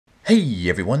Hey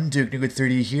everyone, Duke Nugget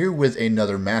 3D here with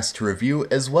another mask to review,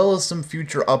 as well as some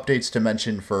future updates to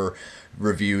mention for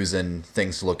reviews and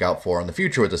things to look out for in the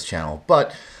future with this channel.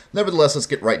 But nevertheless, let's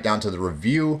get right down to the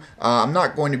review. I'm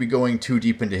not going to be going too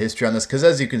deep into history on this, because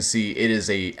as you can see, it is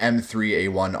a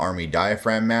M3A1 Army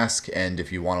Diaphragm mask, and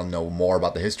if you want to know more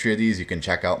about the history of these, you can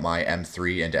check out my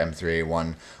M3 and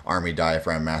M3A1 Army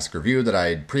Diaphragm mask review that I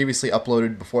had previously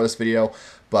uploaded before this video.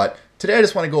 But today I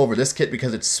just want to go over this kit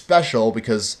because it's special,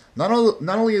 because not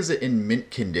only is it in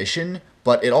mint condition,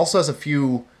 but it also has a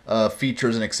few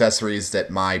features and accessories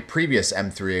that my previous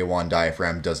M3A1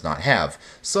 diaphragm does not have.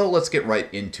 So let's get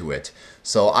right into it.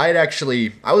 So I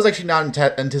was actually not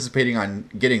anticipating on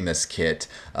getting this kit.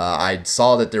 I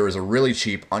saw that there was a really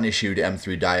cheap unissued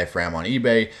M3 diaphragm on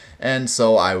eBay, and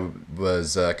so I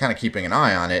was kind of keeping an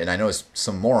eye on it, and I noticed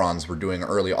some morons were doing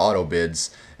early auto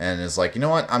bids, and it's like, you know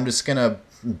what, I'm just gonna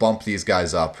bump these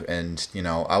guys up. And you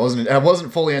know, I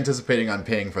wasn't fully anticipating on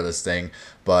paying for this thing,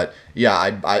 but yeah,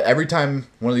 I every time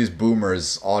one of these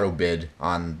boomers auto bid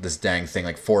on this dang thing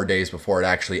like 4 days before it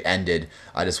actually ended,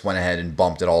 I just went ahead and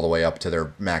bumped it all the way up to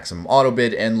their maximum auto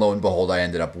bid, and lo and behold, I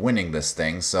ended up winning this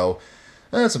thing. So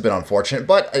that's a bit unfortunate,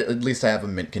 but at least I have a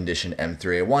mint condition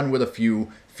M3A1 with a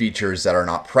few features that are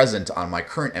not present on my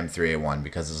current M3A1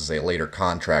 because this is a later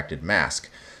contracted mask.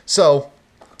 So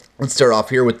let's start off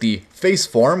here with the face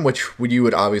form, which you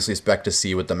would obviously expect to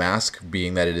see with the mask,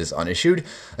 being that it is unissued.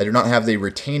 I do not have the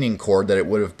retaining cord that it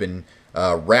would have been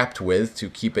wrapped with to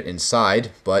keep it inside,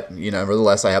 but you know,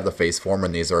 nevertheless, I have the face form,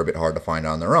 and these are a bit hard to find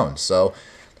on their own. So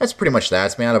that's pretty much that.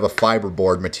 It's made out of a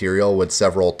fiberboard material with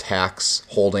several tacks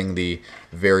holding the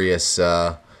various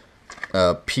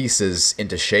pieces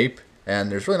into shape.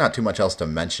 And there's really not too much else to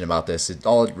mention about this.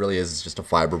 All it really is just a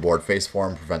fiberboard face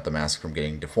form to prevent the mask from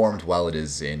getting deformed while it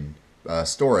is in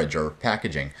storage or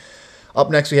packaging. Up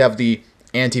next we have the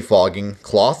anti-fogging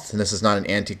cloth, and this is not an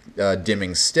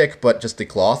anti-dimming stick, but just the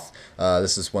cloth.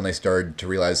 This is when they started to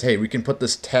realize, hey, we can put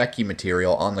this tacky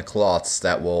material on the cloths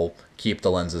that will keep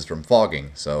the lenses from fogging,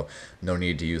 so no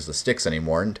need to use the sticks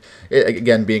anymore. And it,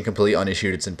 again, being completely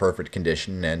unissued, it's in perfect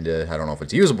condition, and I don't know if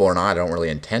it's usable or not. I don't really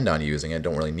intend on using it.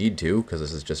 Don't really need to, because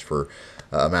this is just for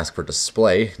a mask for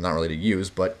display, not really to use,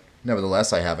 but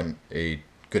nevertheless, I have a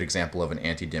good example of an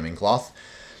anti-dimming cloth.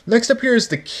 Next up here is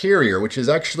the carrier, which is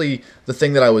actually the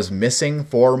thing that I was missing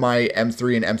for my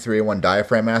M3 and M3A1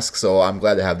 diaphragm mask, so I'm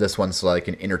glad to have this one so that I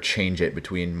can interchange it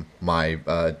between my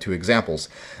two examples.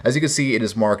 As you can see, it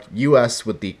is marked US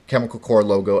with the chemical core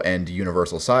logo and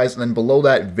universal size, and then below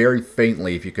that, very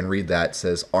faintly, if you can read that,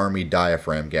 says Army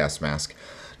Diaphragm Gas Mask.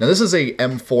 Now this is a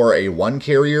M4A1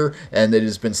 carrier, and it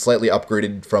has been slightly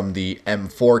upgraded from the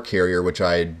M4 carrier, which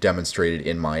I demonstrated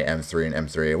in my M3 and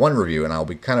M3A1 review, and I'll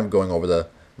be kind of going over the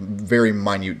very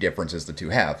minute differences the two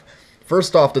have.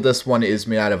 First off, that this one is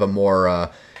made out of a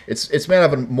more it's made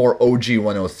out of a more OG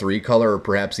 103 color, or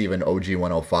perhaps even OG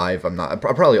 105.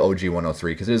 Probably OG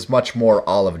 103, because it is much more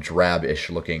olive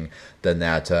drab-ish looking than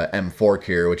that M4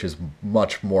 carrier, which is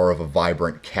much more of a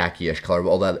vibrant khaki-ish color.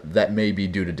 Well, that may be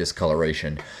due to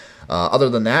discoloration. Other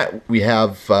than that, we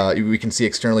can see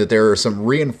externally that there are some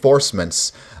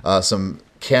reinforcements, some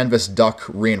canvas duck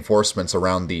reinforcements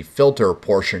around the filter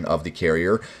portion of the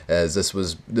carrier, as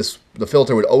the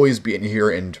filter would always be in here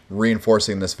and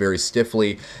reinforcing this very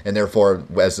stiffly, and therefore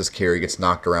as this carrier gets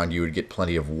knocked around, you would get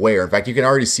plenty of wear. In fact, you can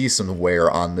already see some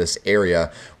wear on this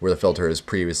area where the filter has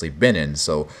previously been in.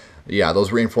 So yeah,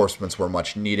 those reinforcements were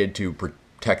much needed to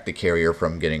protect the carrier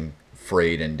from getting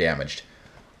frayed and damaged.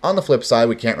 On the flip side,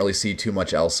 we can't really see too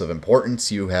much else of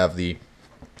importance. You have the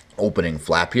opening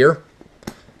flap here,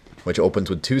 which opens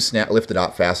with two lifted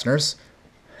out fasteners,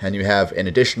 and you have an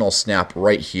additional snap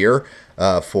right here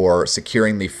for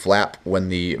securing the flap when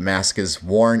the mask is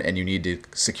worn, and you need to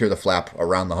secure the flap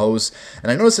around the hose.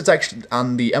 And I noticed it's actually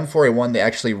on the M4A1 they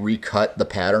actually recut the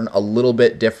pattern a little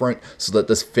bit different so that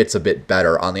this fits a bit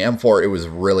better. On the M4 it was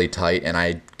really tight, and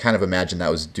I kind of imagine that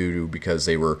was due to because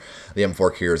the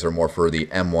M4 carriers are more for the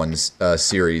M1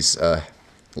 series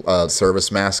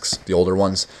service masks, the older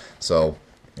ones. So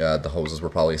the hoses were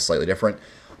probably slightly different.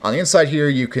 On the inside here,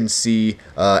 you can see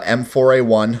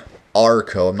M4A1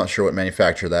 Arco. I'm not sure what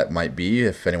manufacturer that might be.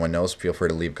 If anyone knows, feel free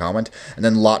to leave a comment. And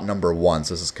then lot number 1.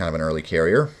 So this is kind of an early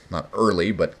carrier. Not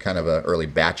early, but kind of an early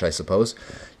batch, I suppose.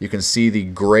 You can see the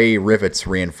gray rivets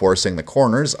reinforcing the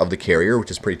corners of the carrier,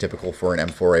 which is pretty typical for an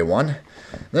M4A1.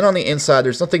 Then on the inside,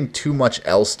 there's nothing too much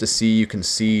else to see. You can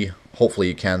see, hopefully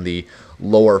you can, the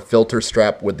lower filter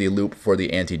strap with the loop for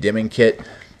the anti-dimming kit.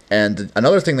 And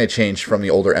another thing they changed from the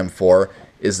older M4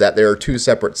 is that there are two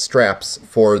separate straps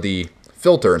for the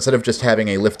filter, instead of just having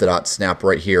a lifted-out snap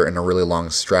right here and a really long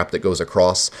strap that goes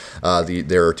across,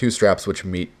 there are 2 straps which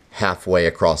meet halfway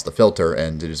across the filter,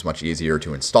 and it is much easier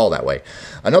to install that way.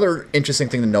 Another interesting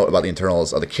thing to note about the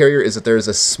internals of the carrier is that there's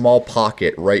a small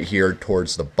pocket right here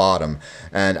towards the bottom,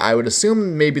 and I would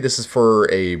assume maybe this is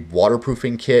for a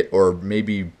waterproofing kit or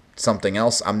maybe something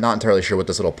else. I'm not entirely sure what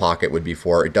this little pocket would be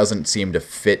for. It doesn't seem to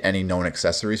fit any known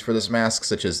accessories for this mask,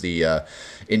 such as the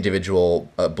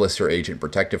individual blister agent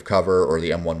protective cover or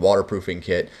the M1 waterproofing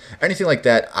kit. Anything like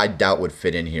that I doubt would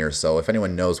fit in here, so if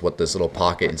anyone knows what this little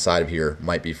pocket inside of here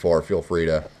might be for, feel free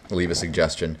to leave a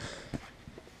suggestion.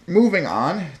 Moving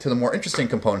on to the more interesting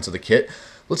components of the kit,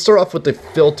 let's start off with the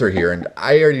filter here, and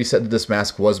I already said that this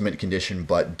mask was mint condition,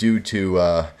 but due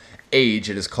to age,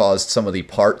 it has caused some of the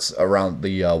parts around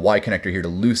the Y connector here to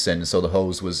loosen, so the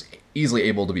hose was easily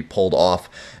able to be pulled off,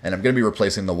 and I'm going to be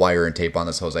replacing the wire and tape on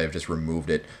this hose. I have just removed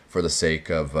it for the sake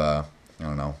of, I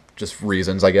don't know, just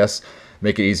reasons, I guess.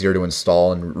 Make it easier to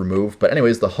install and remove. But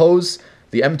anyways, the hose,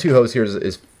 the M2 hose here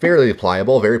is fairly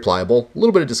pliable, very pliable. A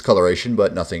little bit of discoloration,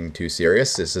 but nothing too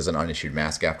serious. This is an unissued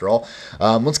mask after all.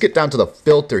 Let's get down to the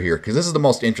filter here, because this is the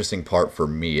most interesting part for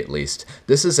me, at least.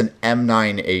 This is an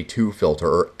M9A2 filter,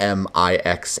 or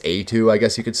MIXA2, I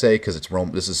guess you could say, because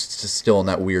this is still in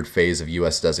that weird phase of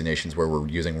US designations where we're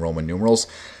using Roman numerals.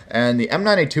 And the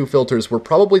M9A2 filters were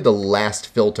probably the last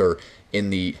filter in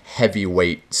the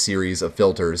heavyweight series of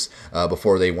filters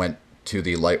before they went to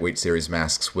the lightweight series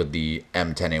masks with the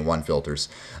M10A1 filters.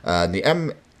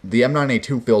 The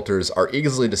M9A2 filters are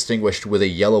easily distinguished with a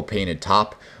yellow painted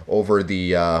top over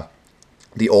the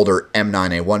older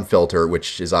M9A1 filter,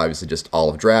 which is obviously just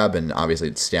olive drab, and obviously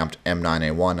it's stamped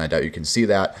M9A1. I doubt you can see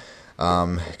that.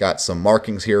 Got some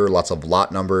markings here, lots of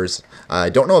lot numbers. I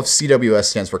don't know if CWS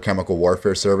stands for Chemical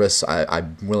Warfare Service.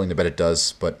 I'm willing to bet it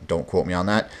does, but don't quote me on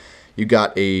that. You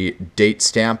got a date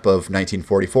stamp of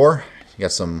 1944. You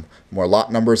got some more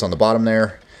lot numbers on the bottom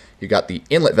there. You got the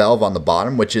inlet valve on the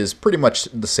bottom, which is pretty much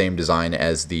the same design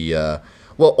as the,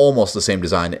 well, almost the same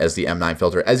design as the M9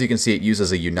 filter. As you can see, it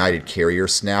uses a united carrier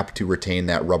snap to retain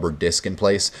that rubber disc in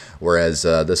place, whereas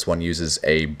this one uses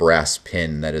a brass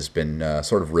pin that has been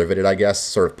sort of riveted, I guess,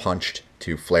 sort of punched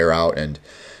to flare out and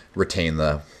retain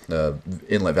the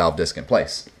inlet valve disc in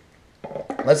place.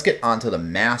 Let's get onto the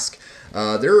mask.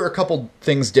 There are a couple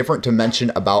things different to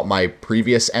mention about my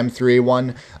previous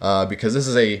M3A1 because this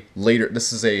is a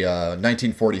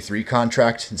 1943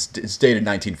 contract. It's dated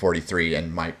 1943,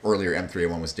 and my earlier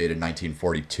M3A1 was dated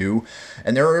 1942.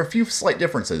 And there are a few slight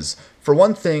differences. For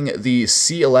one thing, the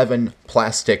C11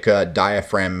 plastic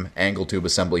diaphragm angle tube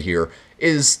assembly here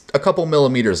is a couple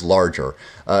millimeters larger.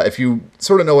 If you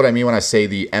sort of know what I mean when I say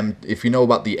if you know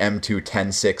about the M2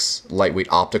 10.6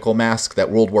 lightweight optical mask, that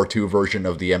World War II version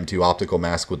of the M2 optical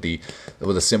mask with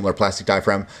a similar plastic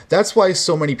diaphragm, that's why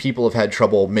so many people have had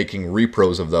trouble making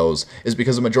repros of those, is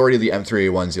because the majority of the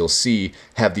M3A1s you'll see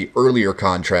have the earlier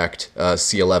contract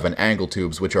C11 angle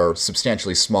tubes, which are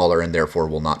substantially smaller and therefore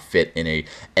will not fit in a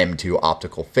M2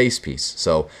 optical facepiece.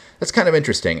 So that's kind of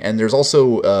interesting. And there's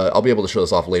also, I'll be able to show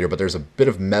this off later, but there's a bit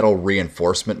of metal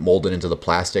reinforcement molded into the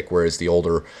plastic, whereas the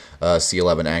older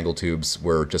C11 angle tubes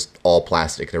were just all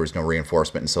plastic. There was no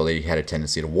reinforcement, and so they had a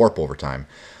tendency to warp over time.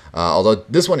 Although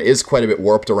this one is quite a bit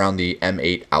warped around the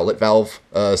M8 outlet valve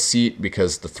seat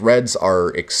because the threads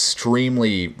are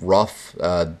extremely rough.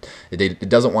 It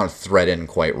doesn't want to thread in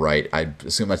quite right. I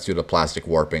assume that's due to plastic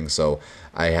warping, so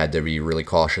I had to be really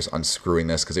cautious unscrewing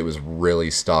this because it was really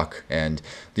stuck. And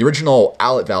the original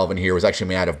outlet valve in here was actually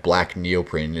made out of black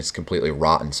neoprene, and it's completely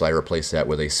rotten, so I replaced that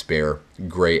with a spare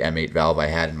gray M8 valve I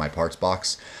had in my parts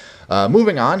box.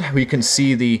 Moving on, we can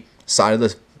see the side of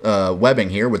the webbing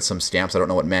here with some stamps. I don't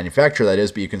know what manufacturer that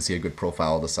is, but you can see a good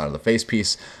profile of the side of the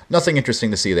facepiece. Nothing interesting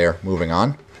to see there. Moving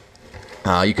on.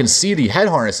 You can see the head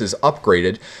harness is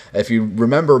upgraded. If you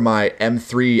remember, my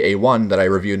M3A1 that I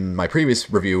reviewed in my previous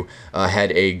review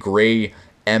had a gray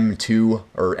M2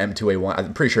 or M2A1.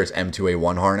 I'm pretty sure it's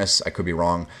M2A1 harness. I could be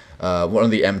wrong. One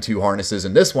of the M2 harnesses,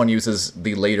 and this one uses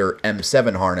the later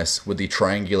M7 harness with the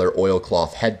triangular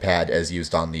oilcloth head pad as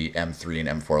used on the M3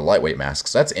 and M4 lightweight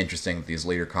masks. So that's interesting that these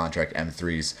later contract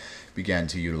M3s began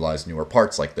to utilize newer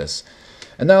parts like this.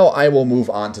 And now I will move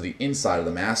on to the inside of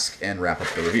the mask and wrap up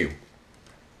the review.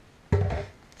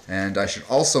 And I should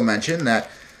also mention that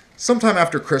Sometime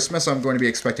after Christmas, I'm going to be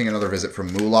expecting another visit from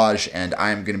Moulage, and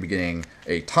I'm going to be getting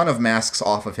a ton of masks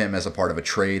off of him as a part of a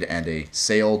trade and a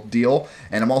sale deal.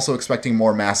 And I'm also expecting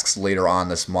more masks later on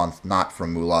this month, not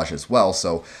from Moulage as well.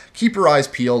 So keep your eyes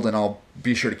peeled, and I'll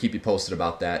be sure to keep you posted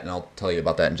about that, and I'll tell you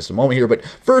about that in just a moment here. But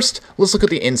first, let's look at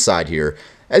the inside here.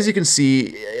 As you can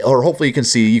see, or hopefully you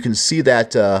can see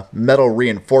that metal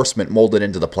reinforcement molded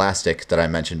into the plastic that I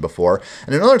mentioned before.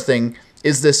 And another thing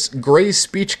is this gray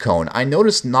speech cone. I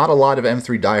noticed not a lot of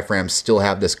M3 diaphragms still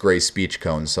have this gray speech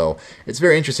cone, so it's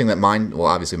very interesting that mine, well,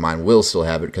 obviously mine will still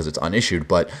have it because it's unissued,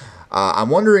 but I'm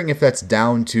wondering if that's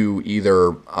down to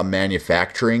either a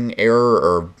manufacturing error,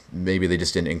 or maybe they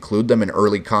just didn't include them in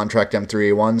early contract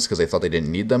M3A1s because they thought they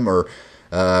didn't need them, or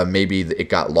maybe it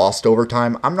got lost over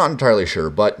time. I'm not entirely sure,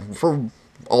 but for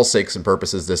all sakes and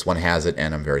purposes, this one has it,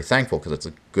 and I'm very thankful because it's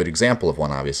a good example of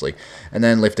one, obviously. And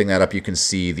then lifting that up, you can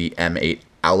see the M8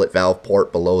 outlet valve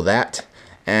port below that.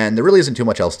 And there really isn't too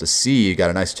much else to see. You got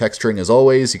a nice texturing as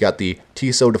always. You got the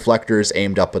TISO deflectors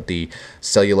aimed up at the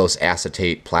cellulose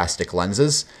acetate plastic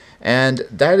lenses. And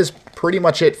that is pretty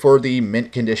much it for the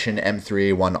mint condition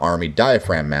M3A1 Army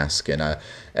diaphragm mask. And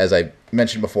as I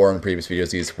mentioned before in previous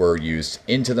videos, these were used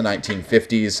into the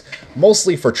 1950s,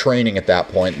 mostly for training at that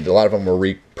point. A lot of them were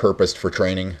repurposed for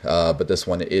training, but this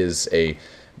one is a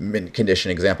mint condition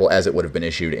example as it would have been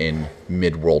issued in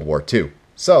mid-World War II.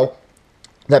 So,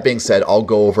 that being said, I'll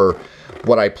go over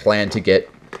what I plan to get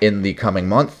in the coming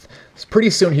month.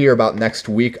 Pretty soon here, about next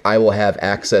week, I will have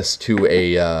access to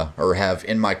or have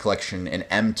in my collection an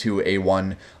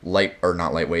M3A1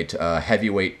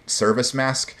 heavyweight service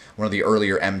mask, one of the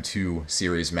earlier M2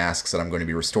 series masks that I'm going to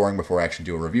be restoring before I actually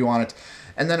do a review on it.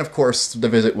 And then, of course, the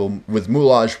visit with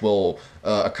Moulage will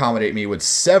accommodate me with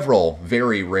several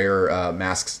very rare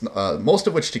masks, most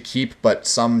of which to keep, but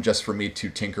some just for me to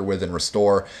tinker with and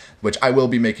restore, which I will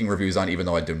be making reviews on even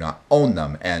though I do not own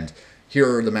them. And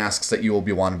here are the masks that you will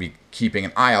want to be keeping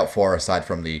an eye out for, aside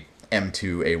from the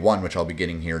M3A1, which I'll be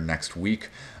getting here next week.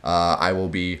 I will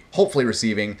be hopefully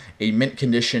receiving a mint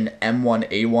condition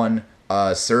M1A1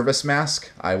 service mask.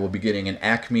 I will be getting an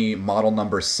Acme model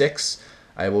number 6.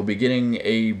 I will be getting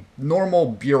a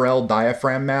normal Burel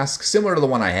diaphragm mask, similar to the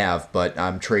one I have, but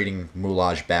I'm trading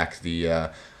Moulage back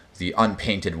the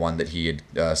unpainted one that he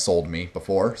had sold me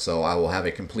before. So I will have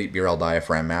a complete Burel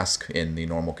diaphragm mask in the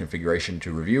normal configuration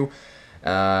to review.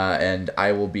 And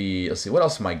I will be, let's see, what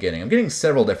else am I getting? I'm getting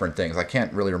several different things. I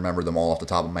can't really remember them all off the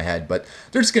top of my head, but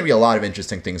there's going to be a lot of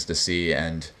interesting things to see,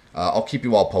 and I'll keep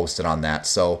you all posted on that.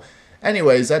 So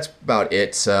anyways, that's about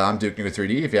it. I'm Duke Nuker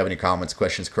 3D. If you have any comments,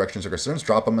 questions, corrections, or concerns,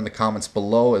 drop them in the comments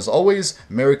below. As always,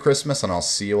 Merry Christmas, and I'll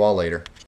see you all later.